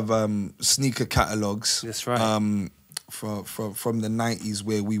used to have sneaker catalogues. That's right. From the 90s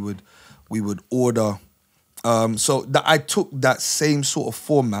where we would order. So that I took that same sort of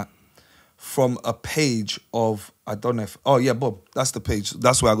format from a page of, I don't know if, oh yeah, Bob, that's the page.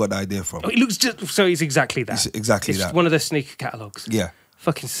 That's where I got the idea from. Oh, it looks just, so it's exactly that. It's exactly It's that. one of the sneaker catalogues. Yeah.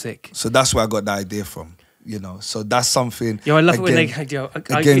 Fucking sick. So that's where I got the idea from, you know. So that's something. Yo, I love it when they...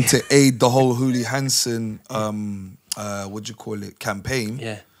 Again, to aid the whole Hooli Hansen, what do you call it, campaign.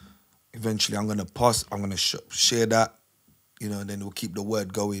 Yeah. Eventually, I'm gonna share that, you know, and then we'll keep the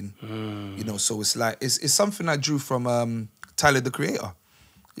word going, you know. So it's like it's something I drew from Tyler the Creator.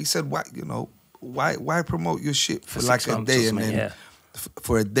 He said, why promote your shit for like a day and then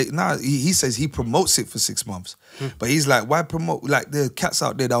for a day? Nah, he says he promotes it for 6 months, but he's like, why promote? Like the cats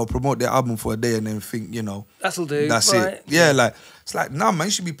out there that will promote their album for a day and then think, you know, that'll do. That's right. it. Yeah, like it's like, nah, man,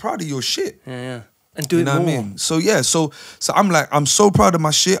 you should be proud of your shit. Yeah. And do You it know more. what I mean? So yeah, so I'm like, I'm so proud of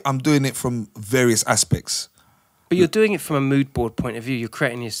my shit. I'm doing it from various aspects. But you're doing it from a mood board point of view. You're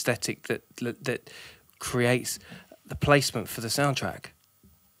creating the aesthetic that creates the placement for the soundtrack.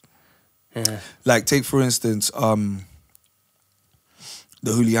 Yeah. Like take for instance, the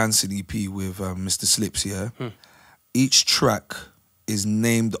Hooli Hansen EP with Mr. Slips, yeah? Each track is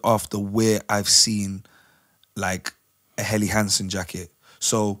named after where I've seen like a Helly Hansen jacket.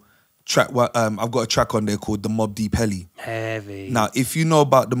 So I've got a track on there called The Mobb Deep Helly. Heavy. Now, if you know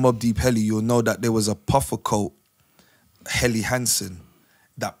about the Mobb Deep Helly, you'll know that there was a puffer coat Helly Hansen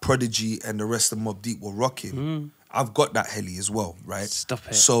that Prodigy and the rest of Mobb Deep were rocking. I've got that Helly as well, right? Stop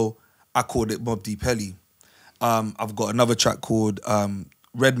it. So I called it Mobb Deep Helly. I've got another track called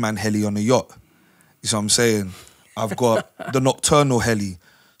Redman Helly on a Yacht. You see what I'm saying? I've got the Nocturnal Helly.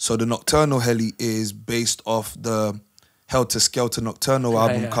 So the Nocturnal Helly is based off the Helter Skelter Nocturnal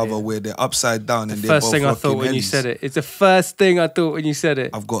album cover where they're upside down and they're both First thing I thought when you said it. It's the first thing I thought when you said it.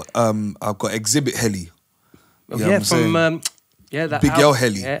 I've got Exhibit Helly. Oh, You know what I'm saying? that Big L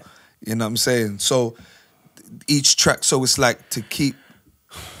Helly. Yeah. You know what I'm saying? So each track, so it's like to keep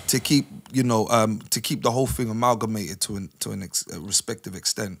you know, to keep the whole thing amalgamated to a respective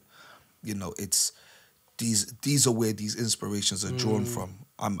extent, you know, it's these are where these inspirations are drawn from.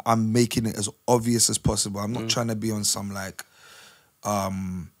 I'm making it as obvious as possible. I'm not trying to be on some like,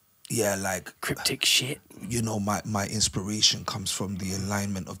 like cryptic shit. You know, my inspiration comes from the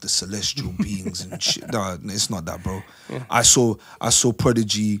alignment of the celestial beings and shit. No, it's not that, bro. Yeah. I saw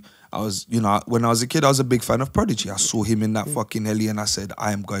Prodigy. When I was a kid, I was a big fan of Prodigy. I saw him in that fucking heli and I said,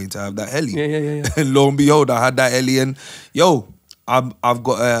 I am going to have that heli. Yeah. And lo and behold, I had that heli and I've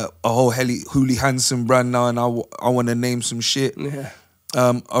got a whole Hooli Hansen brand now, and I want to name some shit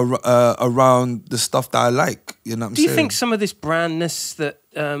around the stuff that I like. You know what I'm saying? Do you think some of this brandness that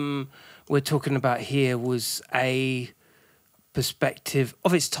we're talking about here was a perspective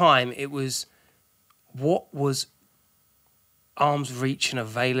of its time? It was what was arm's reach and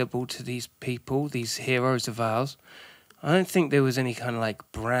available to these people, these heroes of ours. I don't think there was any kind of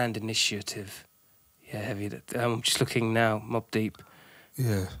like brand initiative. Yeah, heavy. I'm just looking now, Mob Deep.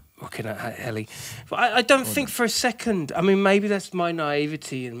 Yeah. Looking at heli. But I don't think for a second, I mean, maybe that's my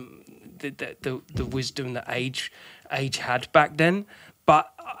naivety and the wisdom that age had back then. But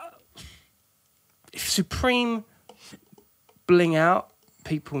if Supreme bling out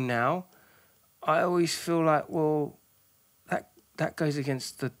people now, I always feel like, well, that goes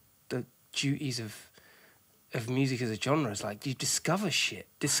against the duties of music as a genre. It's like you discover shit.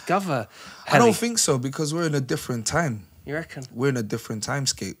 Discover heli. I don't think so, because we're in a different time. You reckon? We're in a different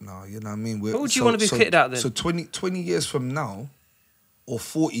timescape now, you know what I mean? What would you want to be fitted out then? So 20 years from now, or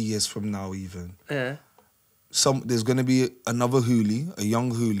 40 years from now even, there's going to be another Hooli, a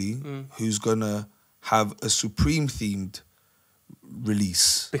young Hooli, who's going to have a Supreme-themed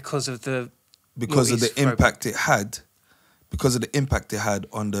release. Because of the impact it had. Because of the impact it had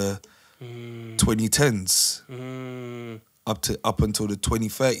on the 2010s up until the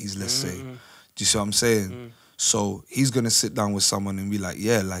 2030s, let's say. Do you see what I'm saying? So he's gonna sit down with someone and be like,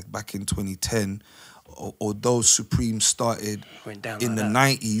 yeah, like back in 2010, although Supreme started in the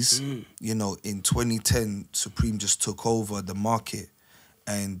 90s, you know, in 2010 Supreme just took over the market,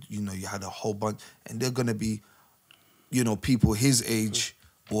 and you know you had a whole bunch, and they're gonna be, you know, people his age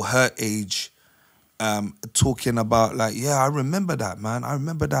or her age, talking about like, yeah, I remember that, man. I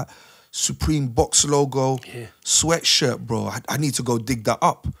remember that Supreme box logo sweatshirt, bro. I need to go dig that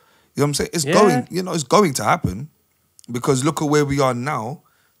up. You know what I'm saying? It's going to happen, because look at where we are now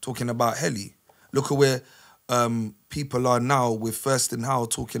talking about heli. Look at where people are now with First and How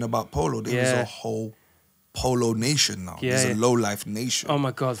talking about polo. There is a whole polo nation now. There's a low life nation. Oh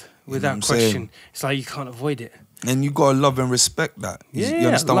my God, without question. It's like you can't avoid it. And you gotta love and respect that. You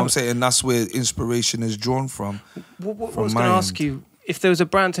understand what I'm saying? And that's where inspiration is drawn from. What I was going to ask you, if there was a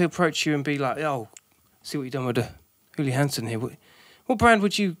brand to approach you and be like, oh, see what you've done with the Hooli Hansen here. What brand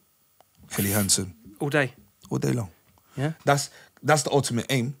would you... Hooli Hansen. All day? All day long. Yeah? That's the ultimate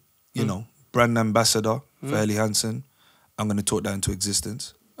aim, you know. Brand ambassador for Hooli Hansen. I'm going to talk that into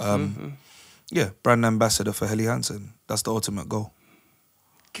existence. Yeah, brand ambassador for Hooli Hansen. That's the ultimate goal.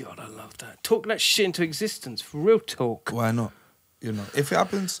 God, I love that. Talk that shit into existence. For real talk. Why not? You know, if it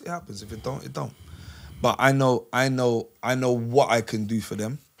happens, it happens. If it don't, it don't. But I know what I can do for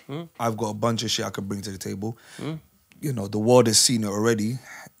them. I've got a bunch of shit I can bring to the table. You know, the world has seen it already.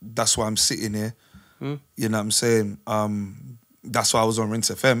 That's why I'm sitting here. You know what I'm saying? That's why I was on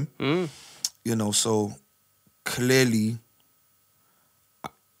Rinse FM. You know, so clearly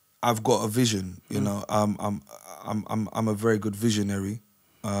I've got a vision. You know, I'm a very good visionary,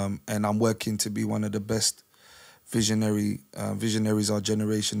 and I'm working to be one of the best visionaries our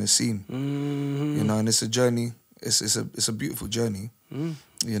generation has seen. You know, and it's a journey. It's a beautiful journey.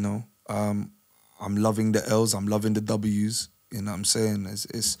 You know, I'm loving the L's. I'm loving the W's. You know what I'm saying?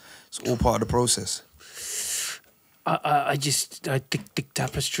 It's all part of the process. I think the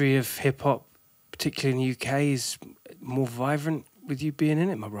tapestry of hip hop, particularly in the UK, is more vibrant with you being in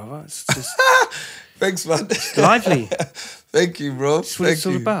it, my brother. It's just thanks, man. It's lively. Thank you, bro. That's what it's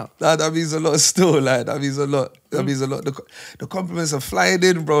all about. That means a lot still. Like that means a lot. That means a lot. The compliments are flying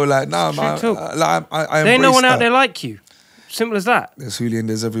in, bro. Like now, man. I there ain't no one out that. there like you. Simple as that. There's Hooli and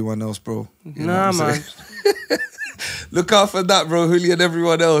there's everyone else, bro. You nah, man. Look out for that, bro. Hooli and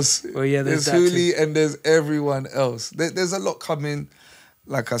everyone else. Well, yeah, there's Hooli and there's everyone else. There's a lot coming,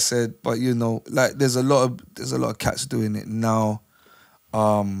 like I said, but you know, like there's a lot of cats doing it now.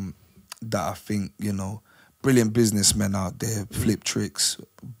 That I think, you know, brilliant businessmen out there, flip tricks,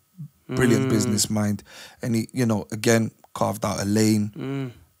 brilliant business mind, and he, you know, again carved out a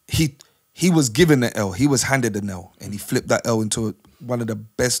lane. He was given an L. He was handed an L, and he flipped that L into one of the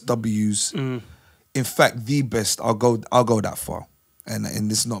best W's. In fact, the best. I'll go that far, and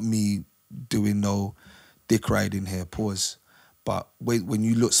it's not me doing no dick riding here, pause. But when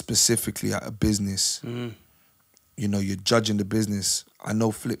you look specifically at a business, you know, you're judging the business. I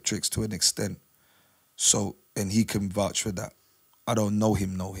know Flip Tricks to an extent. So, and he can vouch for that. I don't know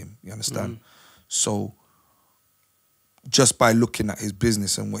him, you understand? So, just by looking at his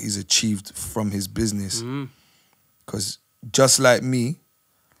business and what he's achieved from his business, because just like me,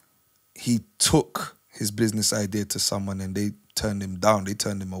 he took his business idea to someone and they turned him down, they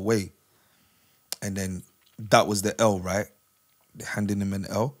turned him away. And then that was the L, right? They handed him an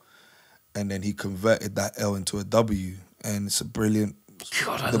L. And then he converted that L into a W. And it's a brilliant...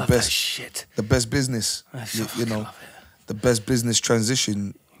 God, I love that shit. The best business, you know, the best business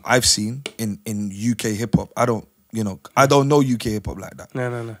transition I've seen in UK hip hop. I don't know UK hip hop like that.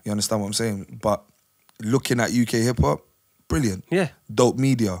 No. You understand what I'm saying? But looking at UK hip hop, brilliant. Yeah. Dope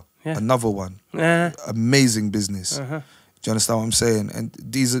Media, another one. Amazing business. Do you understand what I'm saying? And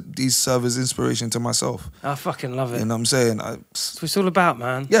these serve as inspiration to myself. I fucking love it. You know what I'm saying? That's what it's all about,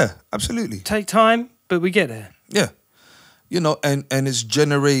 man. Yeah, absolutely. Take time, but we get there. Yeah. You know, and it's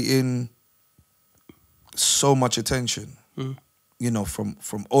generating so much attention, you know, from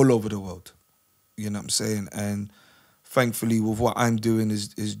all over the world. You know what I'm saying? And thankfully, with what I'm doing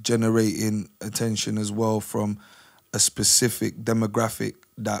is generating attention as well from a specific demographic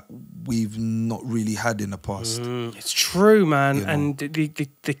that we've not really had in the past. It's true, man. You know? And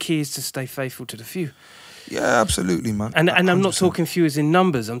the key is to stay faithful to the few. Yeah, absolutely, man. And I'm 100%. not talking few as in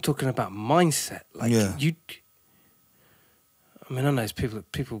numbers. I'm talking about mindset. Like you. I mean, I know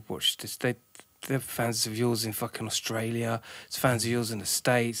people watch this. They're fans of yours in fucking Australia. It's fans of yours in the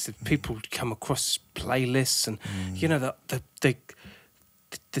States. People come across playlists, and you know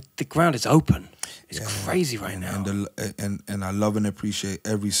the ground is open. It's crazy right now. And I love and appreciate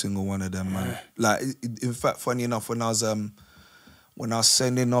every single one of them, man. Like, in fact, funny enough, when I was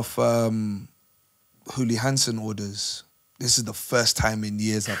sending off Hooli Hansen orders, this is the first time in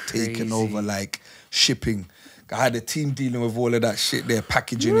years I've taken over like shipping. I had a team dealing with all of that shit there,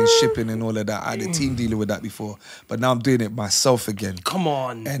 packaging and shipping and all of that. I had a team dealing with that before, but now I'm doing it myself again. Come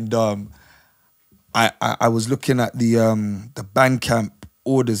on. And I was looking at the Bandcamp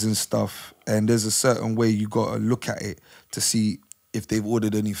orders and stuff, and there's a certain way you got to look at it to see if they've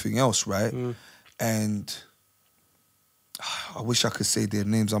ordered anything else, right? And I wish I could say their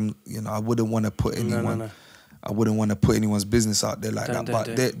names. I wouldn't want to put anyone. No. I wouldn't want to put anyone's business out there like that.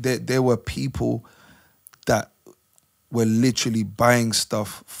 But there were people that were literally buying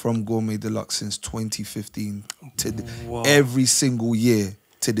stuff from Gourmet Deluxe since 2015 to every single year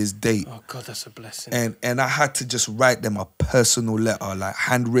to this date. Oh God, that's a blessing. And I had to just write them a personal letter, like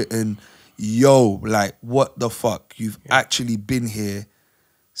handwritten, yo, like what the fuck? You've actually been here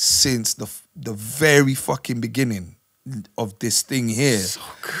since the very fucking beginning of this thing here. So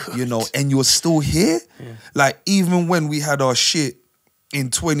good. You know, and you're still here? Yeah. Like even when we had our shit in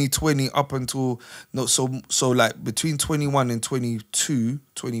 2020 up until so like between 21 and 22,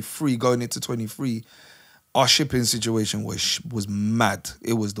 23 going into 23, our shipping situation was mad.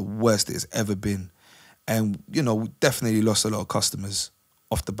 It was the worst it's ever been. And you know, we definitely lost a lot of customers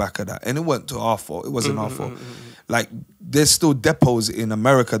off the back of that. And it wasn't to our fault. It wasn't our fault. Like there's still depots in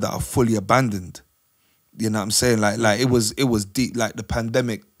America that are fully abandoned. You know what I'm saying? Like it was deep. Like the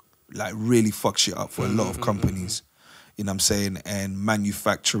pandemic like really fucked shit up for a lot of companies. You know what I'm saying? And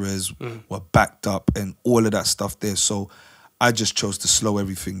manufacturers were backed up and all of that stuff there. So I just chose to slow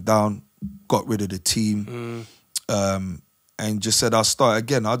everything down, got rid of the team, and just said, I'll start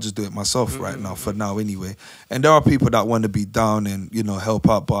again. I'll just do it myself right now, for now anyway. And there are people that want to be down and, you know, help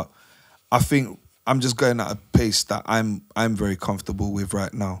out. But I think I'm just going at a pace that I'm very comfortable with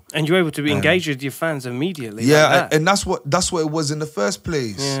right now. And you're able to be engaged with your fans immediately. Yeah, like that. and that's what it was in the first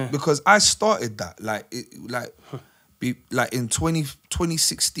place. Yeah. Because I started that. Like in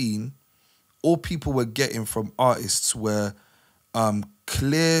 2016, all people were getting from artists were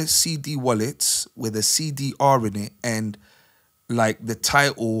clear CD wallets with a CDR in it and like the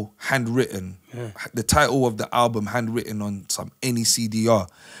title handwritten, the title of the album handwritten on any CDR.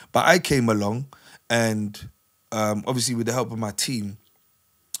 But I came along and obviously with the help of my team,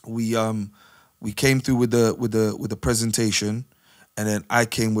 we came through with the presentation, and then I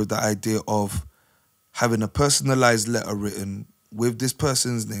came with the idea of having a personalized letter written with this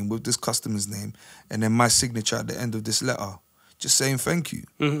person's name, with this customer's name, and then my signature at the end of this letter, just saying thank you.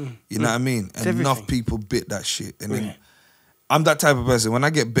 You know what I mean? And enough people bit that shit. And then I'm that type of person. When I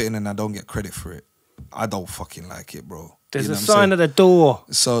get bitten and I don't get credit for it, I don't fucking like it, bro. There's a sign at the door.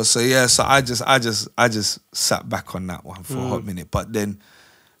 So I just sat back on that one for a hot minute. But then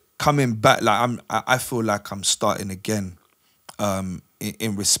coming back, like I feel like I'm starting again,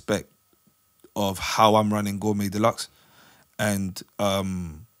 in respect of how I'm running Gourmet Deluxe. And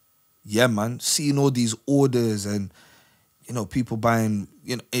yeah, man, seeing all these orders and, you know, people buying,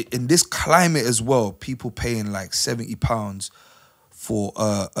 you know, in this climate as well, people paying like £70 for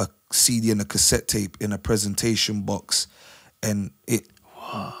a CD and a cassette tape in a presentation box, and it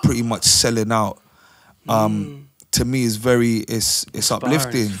pretty much selling out. To me, it's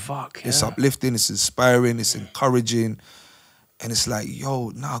uplifting. Fuck, yeah. It's uplifting. It's inspiring. It's encouraging, and it's like, yo,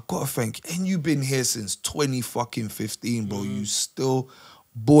 nah, I gotta thank. And you've been here since 2015, bro. You still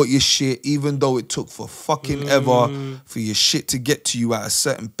bought your shit, even though it took for fucking ever for your shit to get to you at a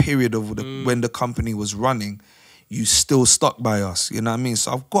certain period of when the company was running. You still stuck by us, you know what I mean?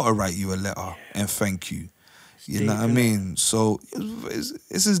 So I've got to write you a letter and thank you. You know what I mean? So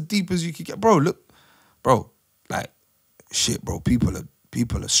it's as deep as you could get. Bro, look, bro, like, shit, bro, people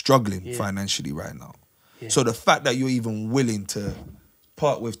are struggling financially right now. Yeah. So the fact that you're even willing to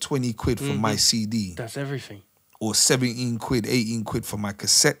part with 20 quid for my CD. That's everything. Or 17 quid, 18 quid for my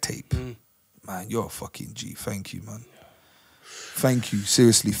cassette tape. Man, you're a fucking G. Thank you, man. Thank you.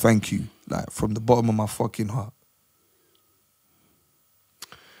 Seriously, thank you. Like, from the bottom of my fucking heart.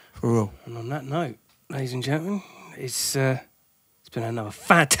 For real. And on that note, ladies and gentlemen, it's been another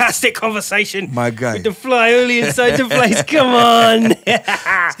fantastic conversation. My guy. With the Fly Hooli inside the place. Come on.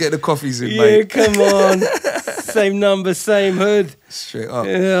 Let's get the coffees in, yeah, mate. Come on. Same number, same hood. Straight up.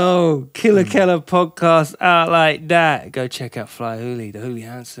 Oh, Killa Kela podcast out like that. Go check out Fly Hooli, the Hooli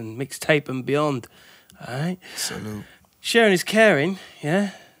Hansen mixtape and beyond. All right? Salute. Sharing is caring, yeah?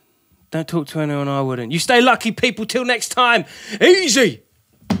 Don't talk to anyone I wouldn't. You stay lucky, people. Till next time. Easy.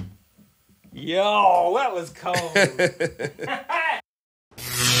 Yo, that was cold.